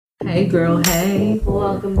Hey girl, hey.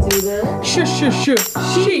 Welcome to the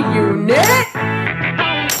She Unit.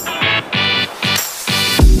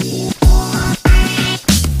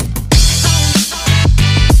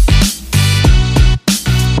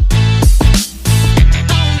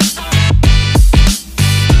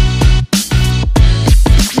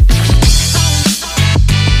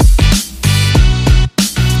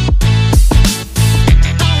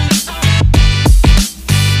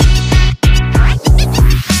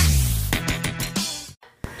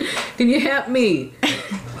 Can you help me?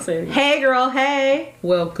 Hey girl, hey.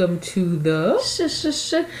 Welcome to the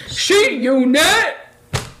She Unit.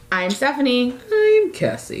 I'm Stephanie. I'm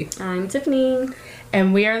Cassie. I'm Tiffany.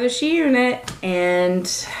 And we are the She Unit. And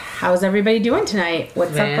how's everybody doing tonight?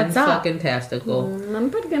 What's up? Fucking tastical. I'm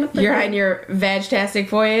pretty good. You're on your vag-tastic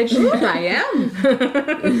voyage? I am.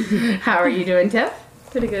 How are you doing, Tiff?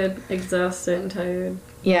 Pretty good. Exhausted and tired.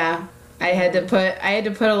 Yeah. I had to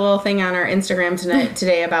put a little thing on our Instagram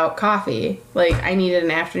today about coffee. Like, I needed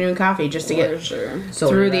an afternoon coffee just to get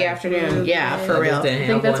through the afternoon. Yeah, for real. I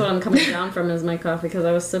think that's what I'm coming down from is my coffee, because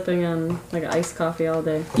I was sipping on like iced coffee all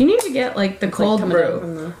day. You need to get like the cold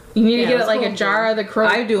brew. You need to get like a jar of the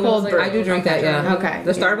cold brew. I do drink that, yeah. Okay.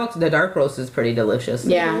 The Starbucks, the dark roast is pretty delicious.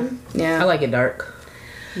 Yeah, yeah. I like it dark.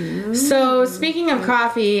 So, speaking of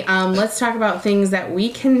coffee, let's talk about things that we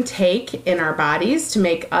can take in our bodies to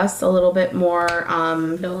make us a little bit more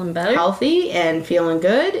Feeling better? healthy and feeling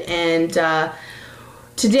good. And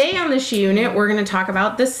today on the She Unit, we're going to talk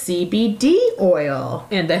about the CBD oil.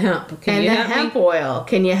 And the hemp. Can and you the help hemp me? oil.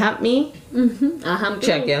 Can you help me?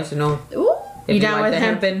 Check yes or no. Ooh. If You down like with the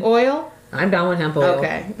hemp hemping. oil? I'm down with hemp oil.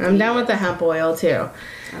 Okay. I'm down with the hemp oil, too.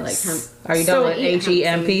 I like hemp. Are you So done with eat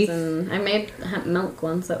HEMP? And I made hemp milk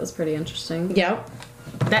once. That was pretty interesting. Yep.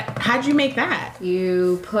 How'd you make that?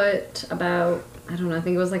 You put about, I don't know, I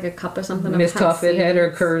think it was like a cup or something Miss of hemp Tuffet had her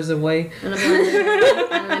seeds curves away. in a blender.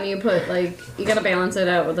 And then you put like, you gotta balance it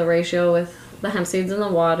out with the ratio with the hemp seeds in the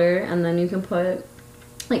water, and then you can put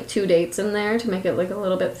like 2 dates in there to make it like a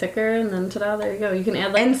little bit thicker, and then ta-da, there you go. You can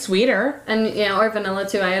add like And sweeter. and yeah, or vanilla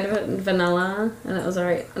too. I added vanilla, and it was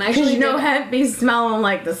alright. And I Because actually you know did- hemp be smelling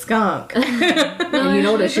like the skunk. No, And you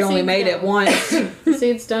know that actually, she the only seeds made it don't. once. The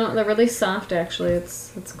seeds don't. They're really soft. Actually,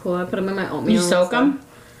 it's cool. I put them in my oatmeal. You and soak stuff. them?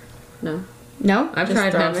 No. No? I've Just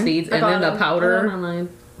tried throw hemp 'em in? seeds I and bought then the them. I bought powder. them online.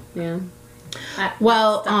 Yeah.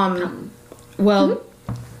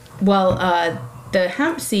 Well, the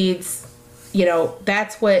hemp seeds, you know,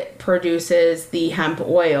 that's what produces the hemp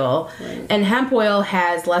oil. Right. And hemp oil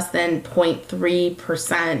has less than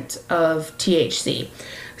 0.3% of THC.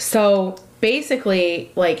 So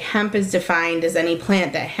basically, like, hemp is defined as any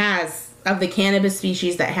plant that has, of the cannabis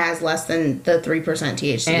species that has less than the 3%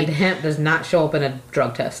 THC. And hemp does not show up in a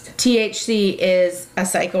drug test. THC is a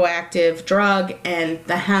psychoactive drug, and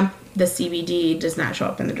the CBD does not show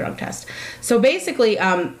up in the drug test. So basically,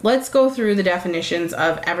 let's go through the definitions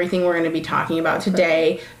of everything we're going to be talking about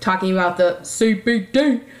today. Talking about the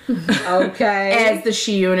CBD, Okay. as the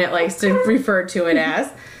She Unit likes to refer to it as.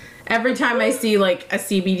 Every time I see like a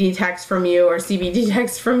CBD text from you or CBD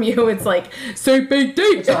text from you, it's like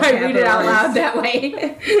CBD. all I read it out loud capitalized. that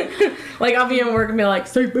way. Like I'll be in work and be like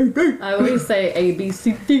CBD. I always say A B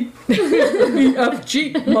C D.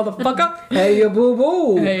 EFG, motherfucker. Hey, you boo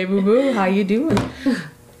boo. Hey, boo boo, how you doing?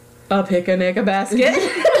 A picnic, a basket.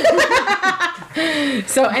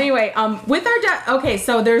 So anyway, with our okay,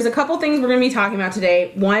 so there's a couple things we're gonna be talking about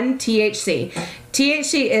today. One, THC.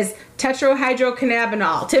 THC is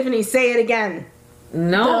tetrahydrocannabinol. Tiffany, say it again.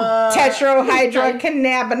 No.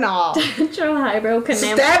 Tetrahydrocannabinol.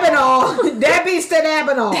 Stabinol. Debbie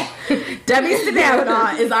Stabinol. Debbie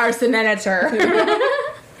Stabinol is our senator.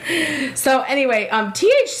 So anyway,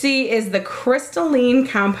 THC is the crystalline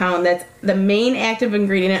compound that's the main active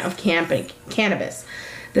ingredient of cannabis.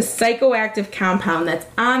 The psychoactive compound that's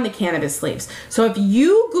on the cannabis leaves. So if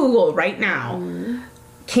you Google right now,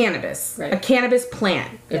 cannabis, Right. a cannabis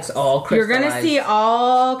plant, It's all you're crystallized. gonna see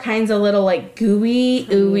all kinds of little like gooey,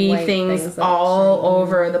 ooey White things that all shine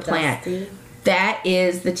over the plant. dusty. That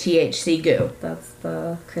is the THC goo. That's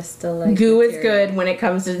the crystal. Goo is good when it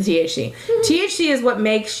comes to the THC. THC is what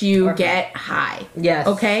makes you Or get high. Yes.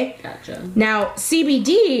 Okay? Gotcha. Now,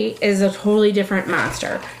 CBD is a totally different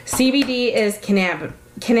monster. CBD is cannabinol.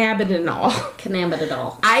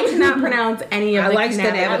 Cannabidol. I cannot pronounce any of I the like I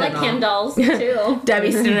cannabidol. like candles too.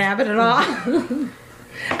 Debbie Cannabidol.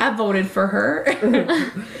 I voted for her.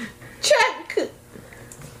 Check.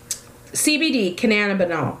 CBD,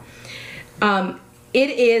 cannabinol. It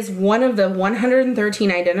is one of the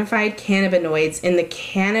 113 identified cannabinoids in the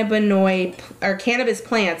cannabis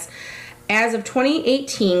plants, As of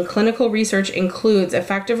 2018, clinical research includes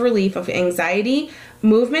effective relief of anxiety,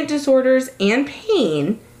 movement disorders, and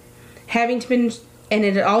pain, and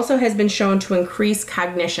it also has been shown to increase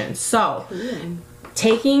cognition. So,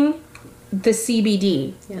 taking the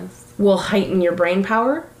CBD Yes. will heighten your brain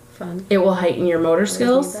power. Fun. It will heighten your motor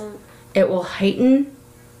skills. Need that. It will heighten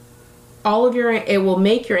it will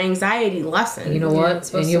make your anxiety lessen. You know Yeah, what? it's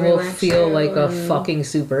supposed And you to will relax feel you like a and- fucking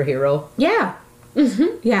superhero. Yeah.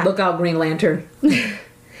 Yeah. Look out, Green Lantern.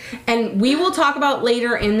 And we will talk about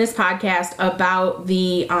later in this podcast about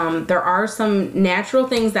there are some natural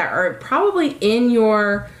things that are probably in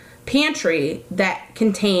your pantry that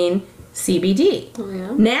contain CBD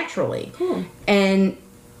naturally. Cool. And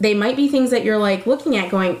they might be things that you're like looking at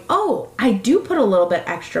going, oh, I do put a little bit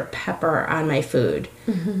extra pepper on my food.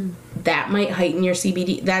 That might heighten your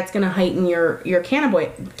CBD. That's going to heighten your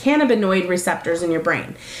cannabinoid receptors in your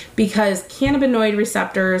brain, because cannabinoid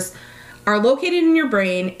receptors are located in your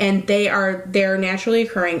brain and they're naturally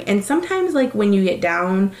occurring. And sometimes, like when you get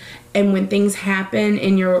down and when things happen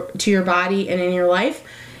to your body and in your life,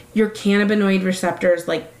 your cannabinoid receptors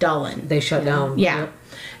like dullen. They shut down. Yeah.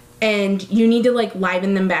 And you need to like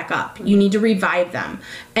liven them back up. You need to revive them.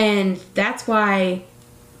 And that's why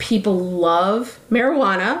people love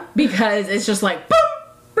marijuana, because it's just like, boom,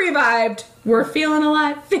 revived. We're feeling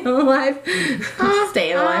alive, staying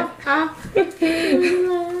alive.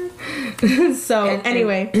 So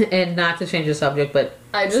anyway. And not to change the subject, but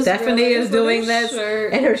I just Stephanie is realized what doing her this,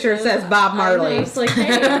 shirt and her shirt is. says Bob I Marley. know, it's like,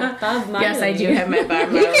 hey, Bob Marley. Yes, I do have my Bob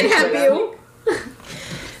Marley. He can have shirt on. you.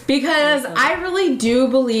 Because I really do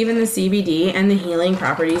believe in the CBD and the healing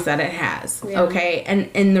properties that it has. Yeah. Okay?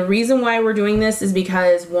 And the reason why we're doing this is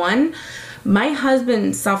because, one, my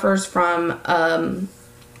husband suffers from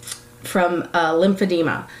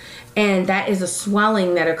lymphedema. And that is a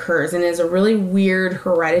swelling that occurs and is a really weird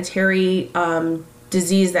hereditary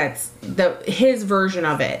disease that's his version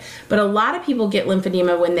of it. But a lot of people get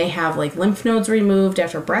lymphedema when they have like lymph nodes removed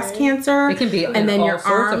after breast cancer. It can be and then all your sorts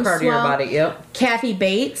arms of part of your swell. body. Yep. Kathy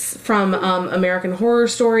Bates from American Horror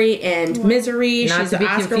Story and Misery. Not She's to an be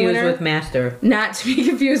Oscar confused winner. with Master. Not to be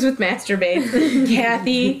confused with Master Bates.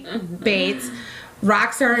 Kathy Bates.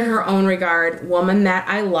 Rock star in her own regard, woman that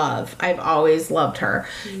I love. I've always loved her.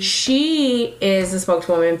 She is a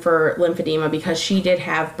spokeswoman for lymphedema because she did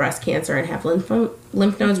have breast cancer and have lymph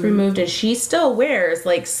nodes removed, and she still wears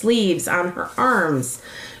like sleeves on her arms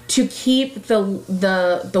to keep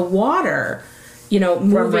the water,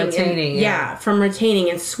 moving retaining, from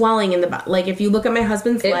retaining and swelling in the body. Like if you look at my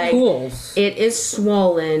husband's It leg, pools. it is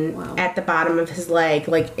swollen Wow. at the bottom of his leg,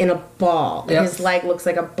 like in a ball. Yep. His leg looks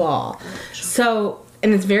like a ball. So,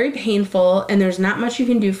 and it's very painful, and there's not much you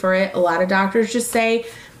can do for it. A lot of doctors just say,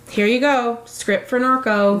 here you go, script for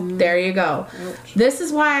Norco, there you go. This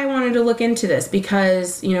is why I wanted to look into this,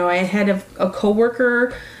 because, I had a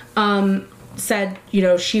coworker said,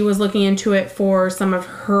 she was looking into it for some of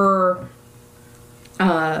her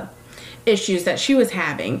issues that she was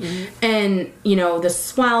having. And the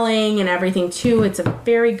swelling and everything too, it's a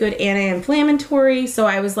very good anti-inflammatory. So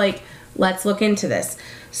I was like, let's look into this.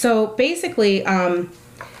 So basically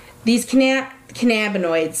these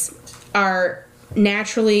cannabinoids are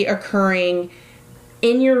naturally occurring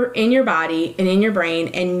in your body and in your brain,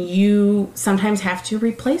 and you sometimes have to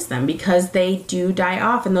replace them because they do die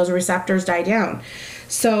off and those receptors die down.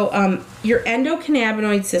 So your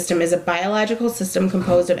endocannabinoid system is a biological system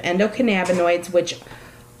composed of endocannabinoids, which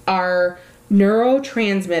are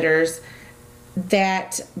neurotransmitters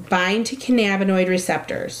that bind to cannabinoid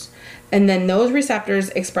receptors. And then those receptors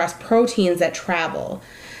express proteins that travel.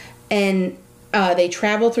 And they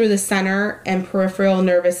travel through the center and peripheral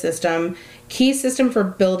nervous system, key system for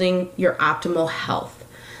building your optimal health.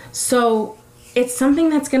 So it's something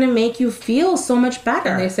that's going to make you feel so much better.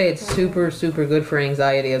 And they say it's super, super good for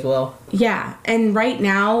anxiety as well. Yeah, and right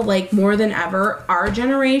now, like more than ever, our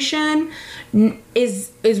generation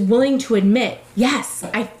is willing to admit, yes,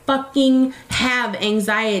 I fucking have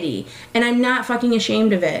anxiety, and I'm not fucking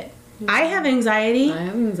ashamed of it. I have anxiety, I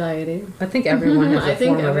have anxiety. I think everyone has I a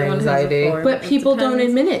think form of everyone has a anxiety. form. but It people don't depends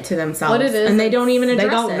admit it to themselves. what it is, and they don't even address They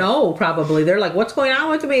don't it. know, probably. They're like, what's going on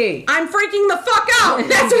with me? I'm freaking the fuck out.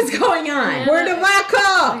 That's what's going on. Yeah. Where the whack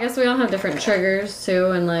I up? guess we all have different triggers too,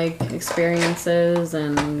 and like experiences,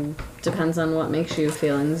 and depends on what makes you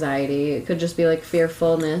feel anxiety. It could just be like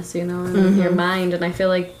fearfulness, in your mind. And I feel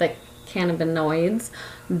like cannabinoids,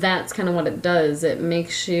 that's kind of what it does. It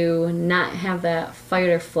makes you not have that fight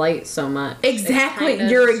or flight so much. Exactly. It kind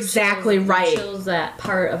of You're exactly right. chills that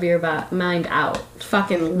part of your mind out.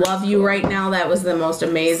 Fucking love you right now. That was the most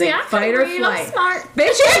amazing See, I can fight or read, I'm flight. smart.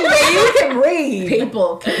 Bitch, you can read.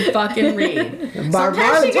 people can fucking read. Barbara, Sometimes she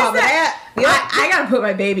on top gets of that. I gotta put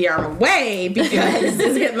my baby arm away because it's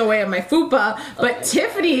getting in the way of my fupa. But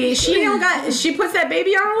Tiffany, she puts that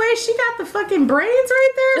baby arm away. She got the fucking brains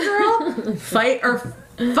right there, girl. Fight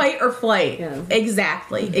or flight. Yeah.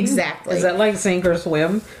 Exactly. Is that like sink or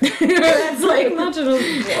swim? That's like Imagine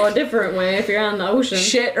a different way if you're on the ocean.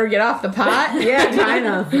 shit or get off the pot. Yeah, kind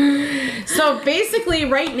of. So basically,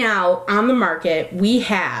 right now on the market, we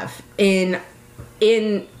have in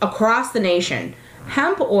across the nation,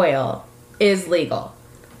 hemp oil is legal.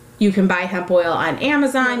 You can buy hemp oil on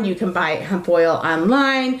Amazon. You can buy hemp oil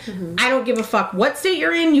online. I don't give a fuck what state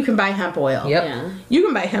you're in. You can buy hemp oil. Yep. Yeah. You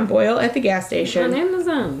can buy hemp oil at the gas On station.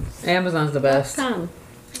 Amazon. Amazon's the best.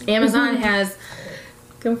 Amazon has,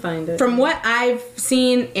 Can find it. from what I've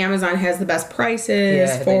seen, Amazon has the best prices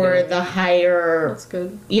Yeah, they for do. the higher, That's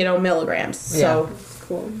good. milligrams. So.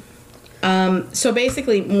 Cool. So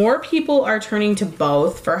basically, more people are turning to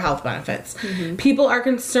both for health benefits. People are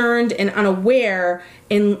concerned and unaware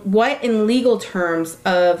in legal terms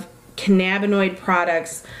of cannabinoid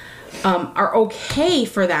products are okay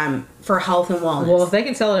for them for health and wellness. Well, if they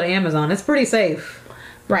can sell it at Amazon, it's pretty safe.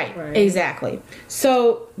 Right, Right. exactly.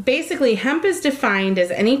 So basically, hemp is defined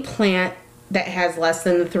as any plant that has less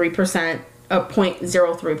than the 3%,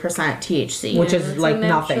 0.03% THC, Which is It's like a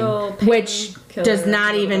nothing. natural pain which killer does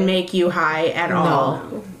not a little even bit. make you high at all.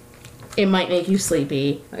 It might make you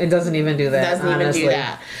sleepy. It doesn't even do that. Doesn't honestly. even do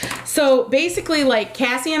that. So basically, like,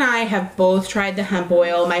 Cassie and I have both tried the hemp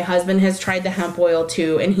oil. My husband has tried the hemp oil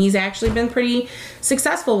too, and he's actually been pretty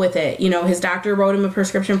successful with it. You know, his doctor wrote him a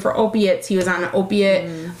prescription for opiates. He was on an opiate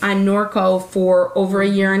on Norco for over a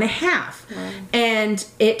year and a half, and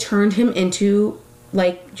it turned him into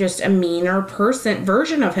like just a meaner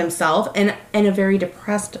version of himself, and a very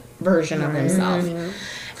depressed version of himself.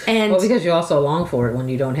 And Well, because you also long for it when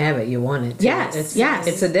you don't have it. You want it. too. Yes, yes.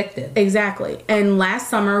 It's addictive. Exactly. And last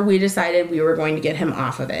summer we decided we were going to get him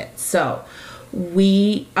off of it. So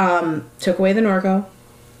we took away the Norco,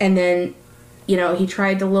 and then, you know, he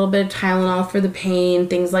tried a little bit of Tylenol for the pain,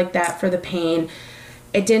 things like that for the pain.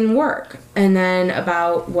 It didn't work. And then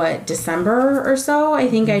about December or so, I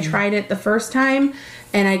think I tried it the first time,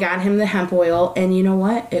 and I got him the hemp oil, and you know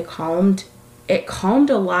what? It calmed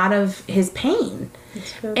a lot of his pain.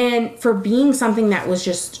 And for being something that was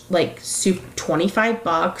just like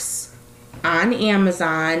 $25 on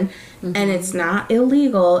Amazon, and it's not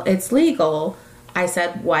illegal, it's legal, I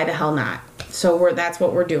said, why the hell not? So that's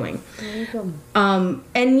what we're doing. And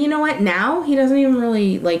you know what? Now he doesn't even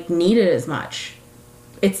really like need it as much.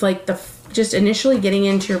 It's like just initially getting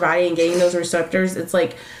into your body and getting those receptors. It's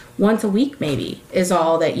like once a week maybe is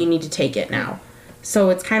all that you need to take it now.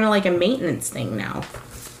 So it's kind of like a maintenance thing now.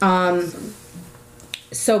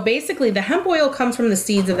 So basically, the hemp oil comes from the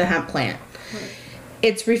seeds of the hemp plant.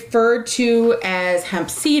 It's referred to as hemp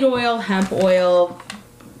seed oil, hemp oil,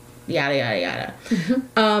 yada, yada,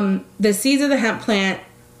 yada. The seeds of the hemp plant,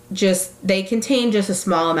 they contain just a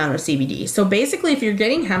small amount of CBD. So basically, if you're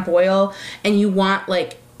getting hemp oil and you want,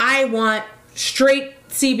 like, I want straight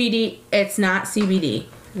CBD, it's not CBD.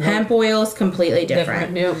 Hemp oil is completely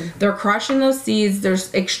different. Yep. They're crushing those seeds. They're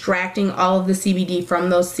extracting all of the CBD from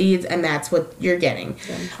those seeds, and that's what you're getting.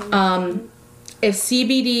 If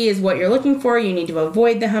CBD is what you're looking for, you need to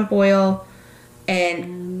avoid the hemp oil.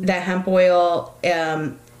 And the hemp oil,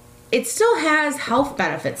 it still has health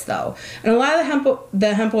benefits, though. And a lot of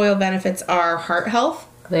the hemp oil benefits are heart health.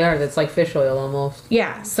 They are. That's like fish oil almost.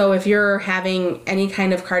 Yeah, so if you're having any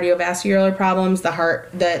kind of cardiovascular problems, the heart,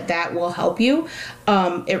 that will help you.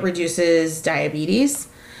 It reduces diabetes.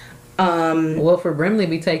 Wilford Brimley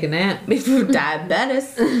be taking that.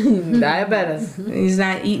 Diabetes. Diabetes. He's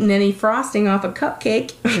not eating any frosting off a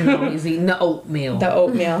cupcake. No, he's eating the oatmeal. The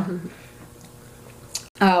oatmeal.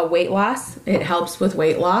 Weight loss. It helps with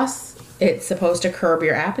weight loss. It's supposed to curb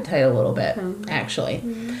your appetite a little bit, actually.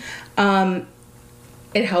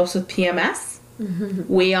 It helps with PMS.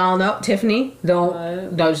 We all know, Tiffany.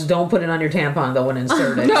 Just don't put it on your tampon though and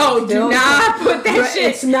insert it. No, do not put that shit.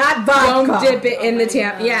 It's not vodka. Don't dip it in the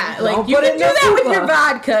tampon. Yeah, like Don't you put can it do in the that with fupa. your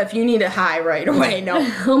vodka if you need a high right away. No,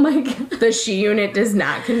 Oh my god. the She Unit does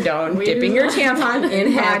not condone dipping your tampon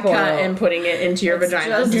in Hemp vodka oil. and putting it into your vagina.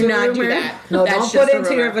 just Do a not do rumor. that. No, That's don't just put a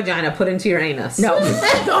into your rumor. vagina. Put into your anus. No,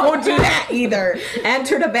 don't do that either.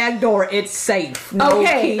 Enter the back door. It's safe. No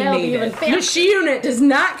Okay. That'll key be even needed. faster. The She Unit does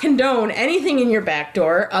not condone anything in your back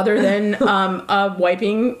door other than a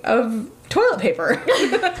wiping of toilet paper.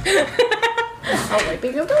 A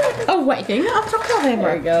wiping of toilet paper. A wiping of toilet paper.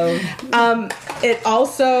 There you go. It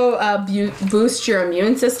also boosts your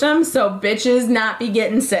immune system, so bitches not be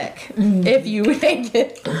getting sick if you take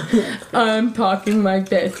it. I'm talking like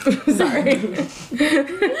this. Sorry.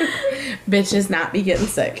 Bitches not be getting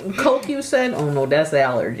sick. Coke, you said? Oh no, that's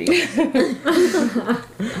allergy.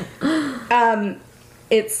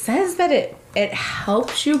 It says that it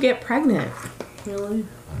helps you get pregnant. Really?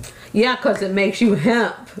 Yeah, because it makes you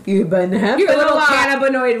hemp. You've been hemp. Your little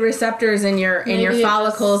cannabinoid receptors in your Maybe it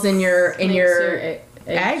follicles in your Makes your eggs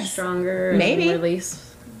eggs. stronger. Maybe. And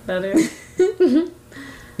release better.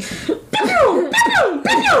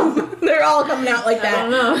 They're all coming out like I that.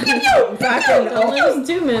 don't know. Fucking Don't lose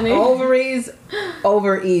too many. Ovaries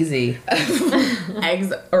over easy.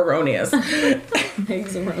 eggs erroneous.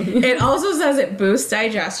 Eggs are running. It also says it boosts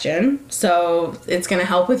digestion, so it's going to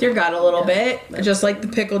help with your gut a little bit, just like the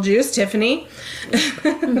pickle juice, Tiffany.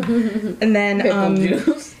 And then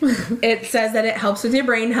it says that it helps with your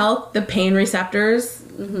brain health. The pain receptors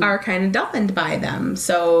are kind of dulled by them,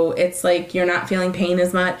 so it's like you're not feeling pain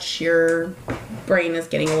as much. Your brain is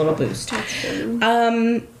getting a little boost.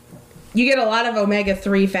 You get a lot of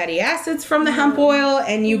omega-3 fatty acids from the hemp oil,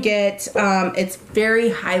 and you get it's very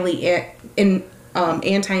highly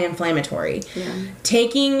anti-inflammatory. Yeah.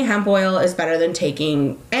 Taking hemp oil is better than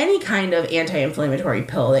taking any kind of anti-inflammatory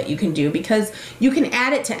pill that you can do, because you can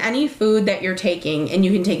add it to any food that you're taking, and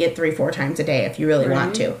you can take it 3-4 times a day if you really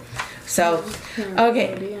want to. So,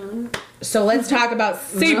 okay. So let's talk about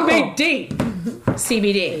CBD.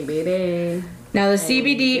 CBD. CBD. Now the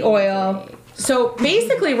CBD oil. So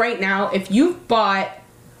basically, right now, if you've bought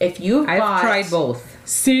I've tried both.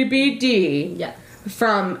 CBD Yeah.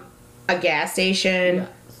 from a gas station,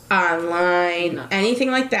 online,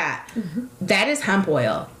 anything like that, that is hemp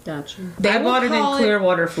oil. Gotcha. They I will bought it in call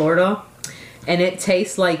Clearwater, Florida, and it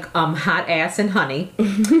tastes like hot ass and honey.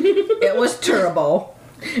 It was terrible,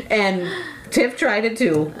 and Tiff tried it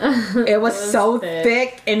too. It was so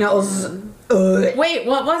thick, and it was. Wait,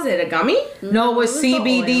 what was it? A gummy? No, it was the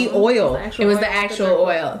CBD oil. It was the actual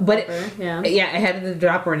oil. But it, Yeah. yeah, it had the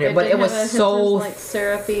dropper in it, but did it was have a so hint of, like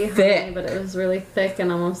syrupy, thick. honey, but it was really thick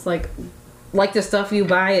and almost like like the stuff you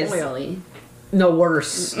buy is oily. no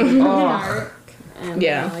worse. Oh, Dark. And,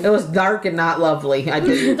 Yeah. like, it was dark and not lovely. I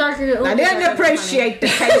didn't. darker. I didn't appreciate the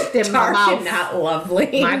taste in my Dark and mouth. not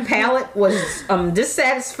lovely. My palate was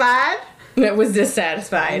dissatisfied. It was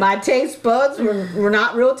dissatisfied. My taste buds were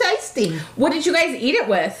not real tasty. What did you guys eat it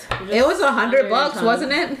with? It was under $100, your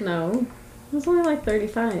wasn't tongue. it? No. It was only like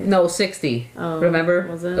 35. No, 60. Oh, Remember?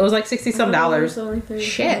 was it? It was like 60 some Oh, it dollars. was only 35.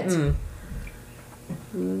 Shit.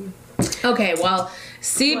 Okay, well,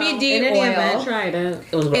 CBD In any event, oil tried it.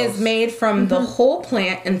 It was gross. is made from the whole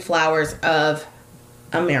plant and flowers of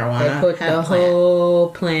a marijuana They put hemp the plant. whole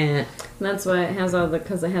plant. And that's why it has all the,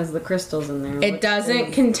 because it has the crystals in there. It which doesn't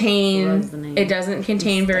is contain. resonate. It doesn't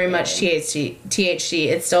contain very much THC.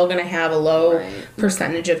 It's still going to have a low Right.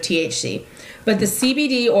 percentage of THC. But the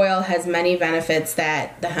CBD oil has many benefits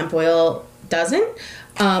that the hemp oil doesn't.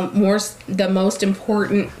 The most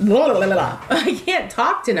important. I can't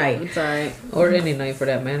talk tonight. It's alright. Or any night for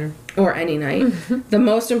that matter. Or any night. The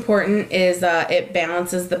most important is it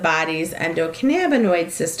balances the body's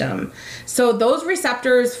endocannabinoid system. So those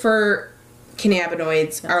receptors for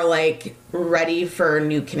cannabinoids are like ready for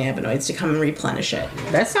new cannabinoids to come and replenish it.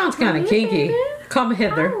 That sounds kind of kinky. Come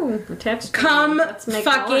hither. Oh, attached to Come me. Let's make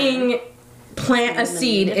fucking more. plant a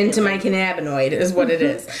seed into my cannabinoid is what it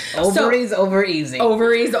is. Ovaries over easy.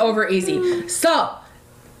 Ovaries over easy. So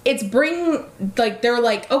it's bringing, like, they're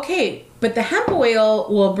like, okay, but the hemp oil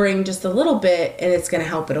will bring just a little bit and it's going to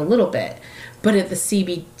help it a little bit. But if the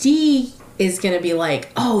CBD is going to be like,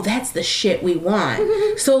 oh, that's the shit we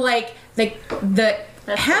want. So like the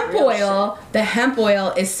That's hemp the real oil, the hemp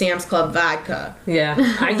oil is Sam's Club vodka. Yeah,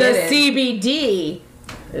 I The get it. CBD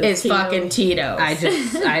is Tito. fucking Tito's.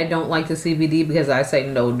 I don't like the CBD because I say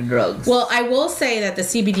no to drugs. Well, I will say that the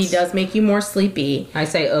CBD does make you more sleepy. I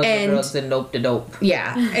say to and- drugs and nope to dope.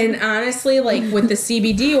 Yeah. And honestly, like with the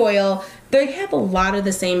CBD oil, they have a lot of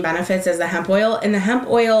the same benefits as the hemp oil, and the hemp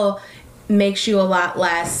oil makes you a lot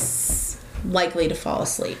less likely to fall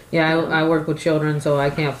asleep. Yeah, I work with children, so I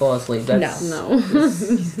can't fall asleep. That's, No.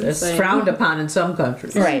 It's Same. frowned upon in some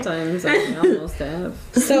countries. Right. Sometimes I almost have.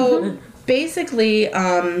 So basically,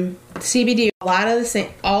 CBD,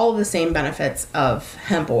 all of the same benefits of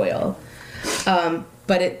hemp oil,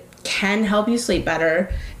 but it can help you sleep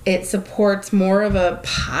better. It supports more of a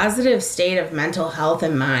positive state of mental health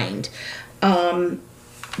and mind.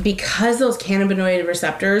 because those cannabinoid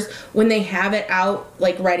receptors, when they have it out,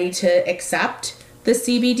 like, ready to accept the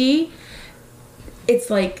CBD, it's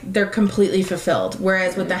like they're completely fulfilled.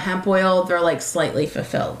 Whereas with the hemp oil, they're, like, slightly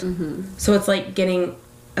fulfilled. So it's like getting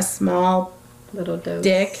a small Little dose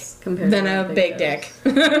dick compared than to a big dick.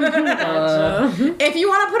 Gotcha. If you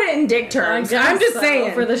want to put it in dick terms, I'm just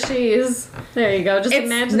saying. For the she's. There you go. Just It's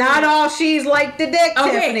imagine. Not all she's like the dick,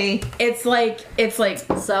 Okay, Tiffany. it's like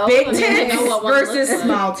So, big I mean, you tits know what one versus looks-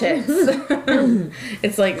 small tits.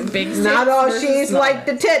 It's like big tits Not all versus she's small like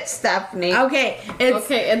the tits. tits, Stephanie. Okay, it's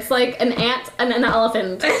Okay, it's like an ant and an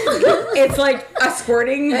elephant. it's like a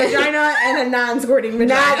squirting vagina and a non-squirting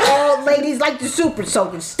vagina. Not all ladies like the super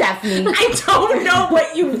soaker, Stephanie. I don't know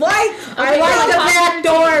what you like. I like the back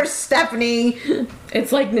doors, Stephanie.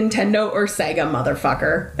 It's like Nintendo or Sega,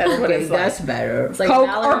 motherfucker. That's what Okay, it's like. that's better. It's like Coke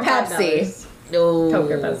 $1 or and Pepsi? $5. No.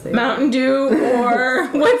 Coke or Pepsi. Mountain Dew or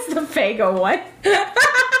what's the Fago one?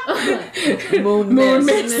 Moon Moon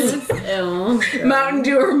mist. Mist. Ew. Mountain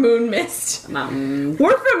Dew or Moon Mist. Mountain.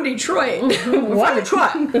 We're from Detroit. What?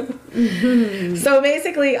 So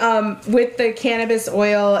basically, with the cannabis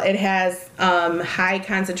oil, it has high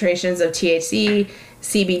concentrations of THC,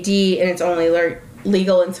 CBD, and it's only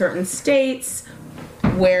legal in certain states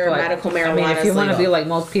where But, medical marijuana I mean, if you is want to legal. be like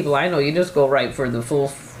most people I know, you just go right for the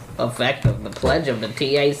full effect of the pledge of the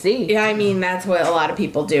TAC. Yeah, I mean that's what a lot of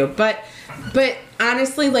people do. But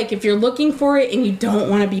honestly, like if you're looking for it and you don't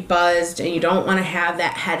want to be buzzed and you don't want to have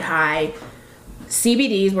that head high,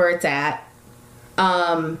 CBD is where it's at.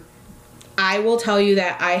 I will tell you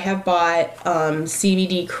that I have bought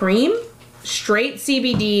CBD cream, straight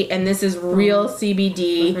CBD, and this is real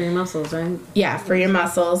CBD. For your muscles, right? Yeah, for your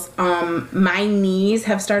muscles. My knees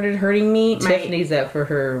have started hurting me. Tiffany's that for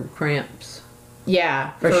her cramps.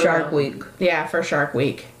 Yeah, For Shark real. Week. Yeah, for Shark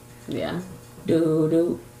Week. Yeah. Do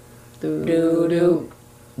do Do, do do.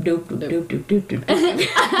 Doop, doop, doop, doop, doop,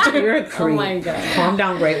 doop. You're a creep. Oh my god. Calm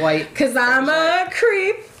down, Great White. Cause I'm a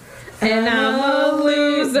creep and I'm a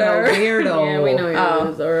loser. No, weirdo. Yeah, we know you're Oh. a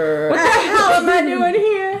loser. What the hell am I doing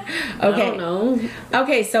here? I Okay. don't know.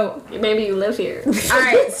 Okay, so Maybe you live here. all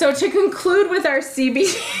right, so to conclude with our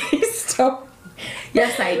CBD story.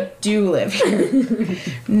 Yes, I do live here.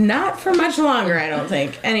 Not for much longer, I don't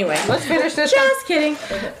think. Anyway, Let's finish this. just kidding.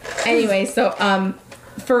 Anyway, so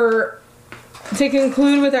to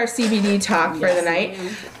conclude with our CBD talk for the night,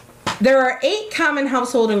 there are 8 common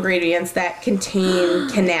household ingredients that contain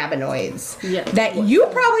cannabinoids Yeah. that you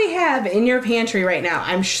probably have in your pantry right now.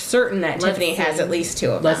 I'm certain that Let's Tiffany has see. at least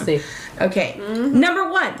 2 of Let's them. see. Okay, number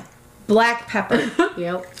 1, black pepper.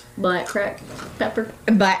 Yep. Black crack pepper.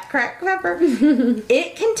 Black crack pepper.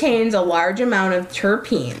 It contains a large amount of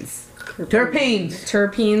terpenes. Terpenes.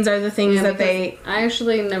 Terpenes are the things Yeah, that because they. I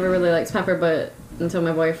actually never really liked pepper, but until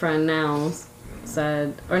my boyfriend now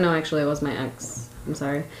said, or no, actually it was my ex. I'm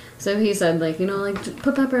sorry. So he said, like, you know, like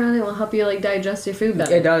put pepper on it, it will help you like digest your food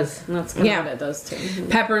better. It does. And that's kind Yeah. of what it does too.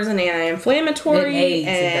 Pepper is an anti-inflammatory, It aids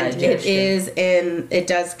in and digestion. it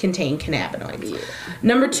does contain cannabinoids.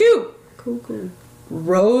 Number 2, Cool.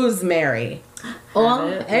 rosemary. Oh,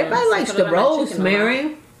 it, everybody yes. likes Put the it on my chicken a lot.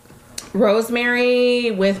 rosemary.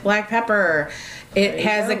 Rosemary with black pepper. It you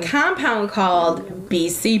has a go. compound called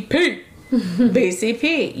BCP.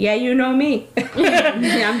 BCP. Yeah, you know me.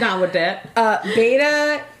 Yeah, I'm down with that.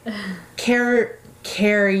 Beta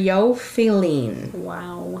caryophyllene.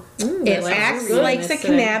 Wow. It like acts some like a goodness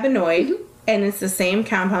today. cannabinoid, and it's the same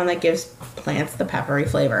compound that gives plants the peppery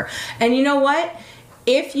flavor. And you know what?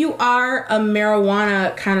 If you are a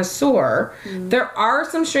marijuana connoisseur, there are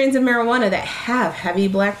some strains of marijuana that have heavy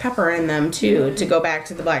black pepper in them too. To go back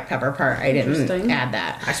to the black pepper part, I didn't Interesting. add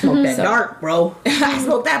that. I smoke that So- dark, bro. I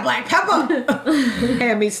smoked that black pepper.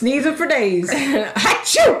 Had me sneezing for days.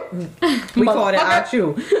 Achoo! We call it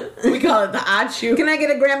Motherfucker. achu. We call it the Achoo. Can I get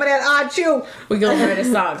a gram of that achu? We're gonna write a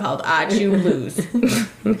song called Achoo Blues.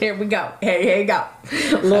 Here we go. Here you go.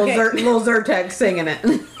 Lil, Okay. Lil Zyrtec singing it.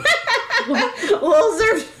 Lil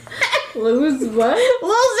Zerg. Lose what?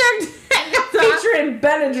 Lil Zerg. Featuring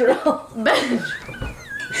Benadryl.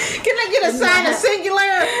 Can I get a sign of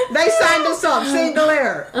singular? They signed us up,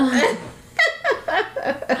 singular.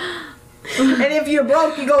 And if you're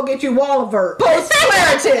broke, you go get you Walivert. Post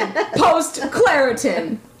Claritin. Post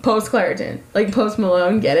Claritin. Post Claritin. Like Post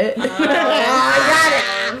Malone, get it? I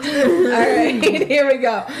got it. Alright, here we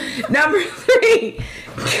go. Number 3.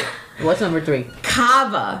 What's number 3?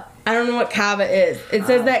 Kava. I don't know what kava is. It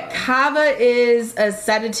says that kava is a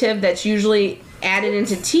sedative that's usually added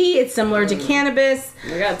into tea. It's similar to cannabis.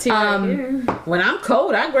 We got tea right here. When I'm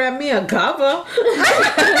cold, I grab me a cover.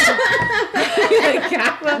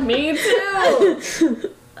 Me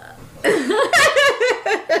too.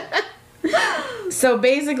 So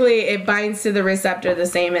basically, it binds to the receptor the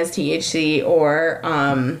same as THC or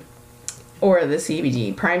the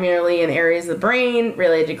CBD, primarily in areas of the brain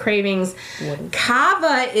related to cravings.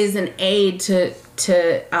 Kava is an aid to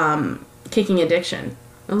kicking addiction.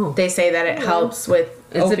 Oh. They say that it helps with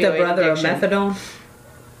Is it the opioid brother addiction. of methadone?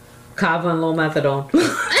 Kava and low methadone.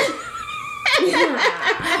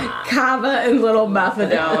 Kava and little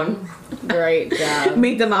methadone. Great job.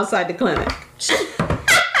 Meet them outside the clinic.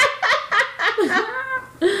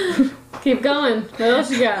 Keep going. What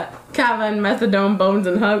else you got? Kava and methadone, bones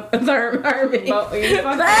and harmony.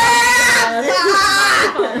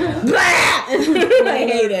 I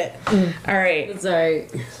hate it. All right. It's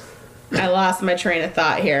alright. I lost my train of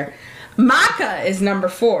thought here. Maca is number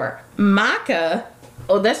 4. Maca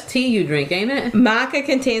Oh, that's tea you drink, ain't it? Maca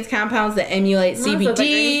contains compounds that emulate Is that the green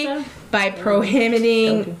CBD stuff? by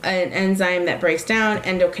prohibiting an enzyme that breaks down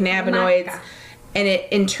endocannabinoids. Maca. And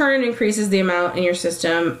it in turn increases the amount in your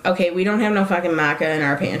system. Okay, we don't have no fucking maca in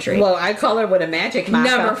our pantry. Well, I color with a magic maca.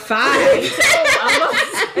 Number 5.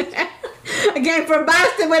 I came from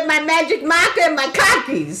Boston with my magic maca and my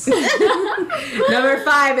cockies. Number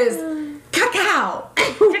 5 is cacao.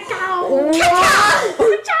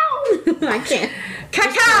 I can't.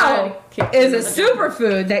 Cacao is a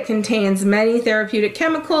superfood that contains many therapeutic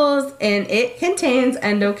chemicals and it contains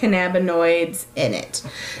endocannabinoids in it.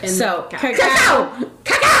 So, cacao.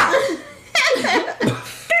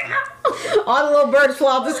 All the little birds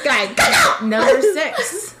fly out the sky. Number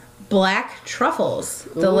 6, black truffles.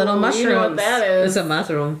 The little mushrooms. You know what that is. It's a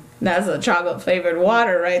mushroom. That's a chocolate flavored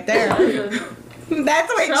water right there. That's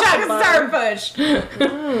what Truffle Chuck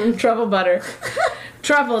Starbush. Truffle butter.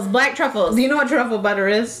 Truffles, black truffles. Do you know what truffle butter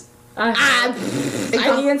is? I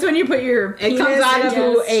think it's when you put your It comes penis out of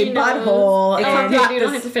into a she knows. butthole. It and comes out You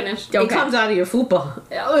don't this- have to finish. Okay. It comes out of your fupa.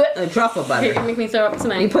 Truffle Okay, you butter. make me throw up You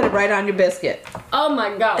tonight. put it right on your biscuit. Oh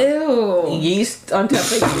my god. Ew. Yeast on top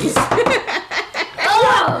of yeast.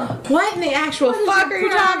 What in the actual fuck are you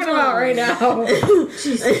talking about right now?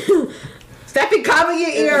 Steffi, cover your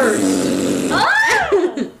ears.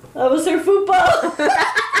 That was her fupa.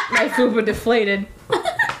 My fupa deflated.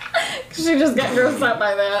 She just got grossed out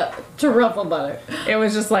by that. Truffle butter. It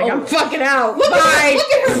was just like, I'm fucking out. Look Bye.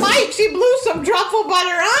 at her mic. She blew some truffle butter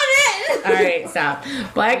on it. All right, stop.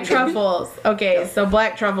 Black truffles. Okay, so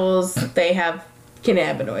black truffles, they have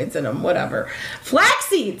cannabinoids in them, whatever. Flax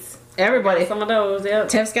seeds. Everybody Some of those, yep.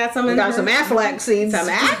 Tiff's got some in got her. some Aflac seeds. Some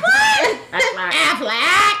Aflac. Aflac.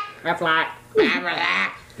 Aflac.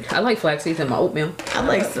 Aflac. I like flax seeds in my oatmeal. I'd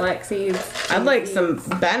like some. Flax seeds. I'd like some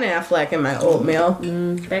Ben Affleck in my oatmeal.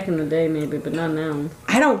 Back in the day, maybe, but not now.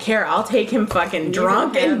 I don't care. I'll take him fucking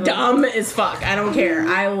drunk have and him. dumb as fuck. I don't care.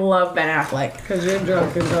 I love Ben Affleck. Because you're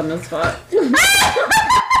drunk and dumb as fuck.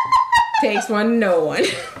 Takes one, no one.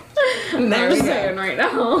 I'm There we just go. saying right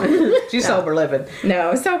now. She's sober living.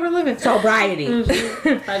 No, sober living. Sobriety.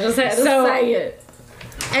 I just had to So- say it.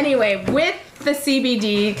 Anyway, with the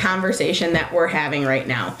CBD conversation that we're having right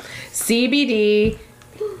now, CBD,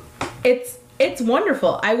 it's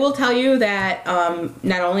wonderful. I will tell you that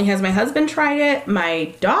not only has my husband tried it,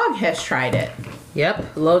 my dog has tried it.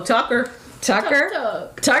 Yep. Low Tucker.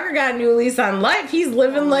 Tucker got a new lease on life. He's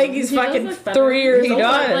living like he's He does fucking look better. 3 years He old.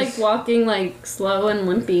 does. Like walking like slow and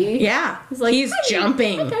limpy. Yeah, like, he's "Hi."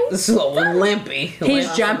 jumping. Okay. Slow and limpy.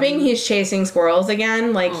 He's jumping. He's chasing squirrels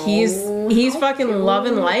again. Like he's how fucking cute.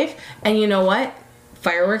 loving life. And you know what?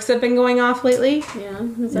 Fireworks have been going off lately. Yeah.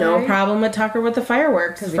 Is that No right? problem with Tucker with the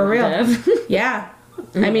fireworks. For real. Deaf. Yeah.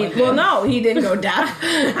 I mean, well, no, he didn't go deaf.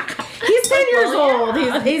 He's 10 years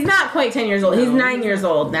old. He's not quite 10 years old. He's 9 years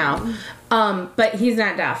old now. But he's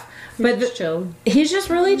not deaf. But Just chill. he's just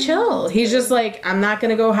really chill. He's just like, I'm not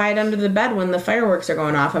gonna go hide under the bed when the fireworks are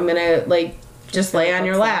going off. I'm gonna like just lay on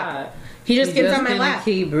your What's lap. that? He just You gets just on my gonna lap.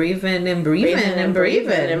 keep breathing and breathing and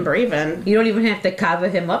breathing. You don't even have to cover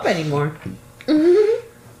him up anymore.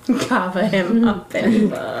 Cover him up.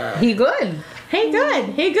 And He good. hey, good.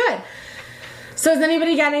 Hey, good. So has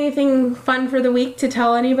anybody got anything fun for the week to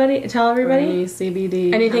tell anybody? Tell everybody? Any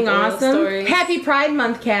CBD. Anything alcohol awesome? stories? Happy Pride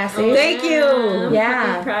Month, Cassie. Thank you. Yeah.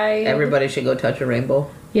 Happy Pride. Everybody should go touch a rainbow.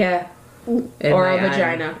 Yeah. In Or my a eye.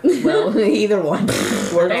 vagina. Well, either one.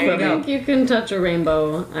 Works There for you I go. think you can touch a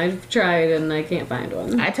rainbow. I've tried and I can't find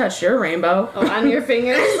one. I touched your rainbow. Oh, on your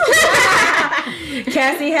fingers?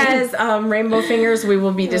 Cassie has rainbow fingers. We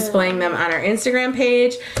will be displaying them on our Instagram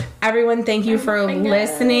page. Everyone, thank you for Fingers.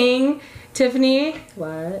 listening. Tiffany,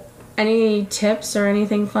 What? any tips or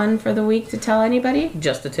anything fun for the week to tell anybody?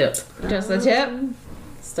 Just a tip. Just a tip.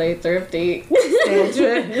 Stay thrifty.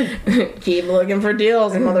 Keep looking for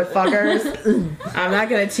deals, motherfuckers. I'm not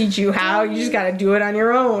gonna teach you how. You just gotta do it on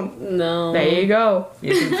your own. No. There you go.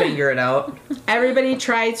 You can figure it out. Everybody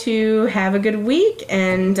try to have a good week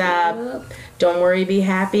and don't worry, be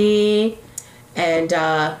happy, and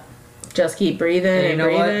just keep breathing And and you know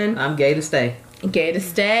breathing. what? I'm gay to stay. Gay to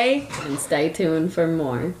stay. And stay tuned for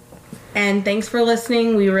more. And thanks for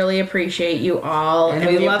listening. We really appreciate you all. And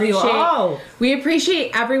we love you all. We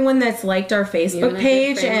appreciate everyone that's liked our Facebook Even if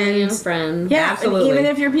page you're family and friends. yeah, Absolutely. and even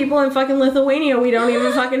if you're people in fucking Lithuania, we don't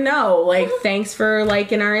even fucking know. Like, thanks for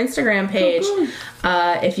liking our Instagram page.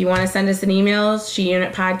 If you want to send us an email,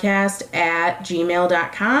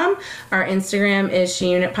 sheunitpodcast@gmail.com. Our Instagram is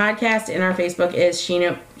sheunitpodcast, and our Facebook is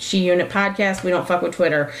sheunitpodcast. We don't fuck with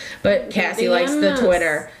Twitter, but Cassie likes the us.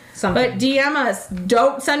 Twitter. Something. But DM us.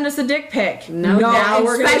 Don't send us a dick pic. No, now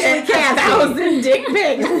we're gonna especially get Cassie. 1,000 dick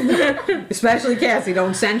pics. Especially Cassie,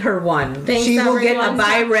 don't send her one. Thanks, She will get a everyone.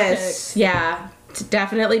 virus. Yeah,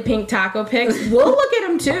 definitely pink taco pics. We'll look at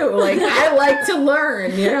them too. Like, I like to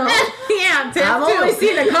learn, you know. Yeah, I've only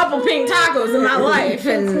seen a couple pink tacos in my life,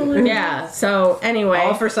 and yeah. So anyway,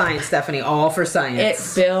 All for science, Stephanie. All for science.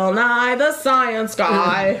 it's Bill Nye the Science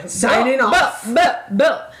Guy Signing off.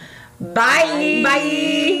 Bill. Bye.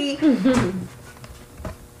 Bye.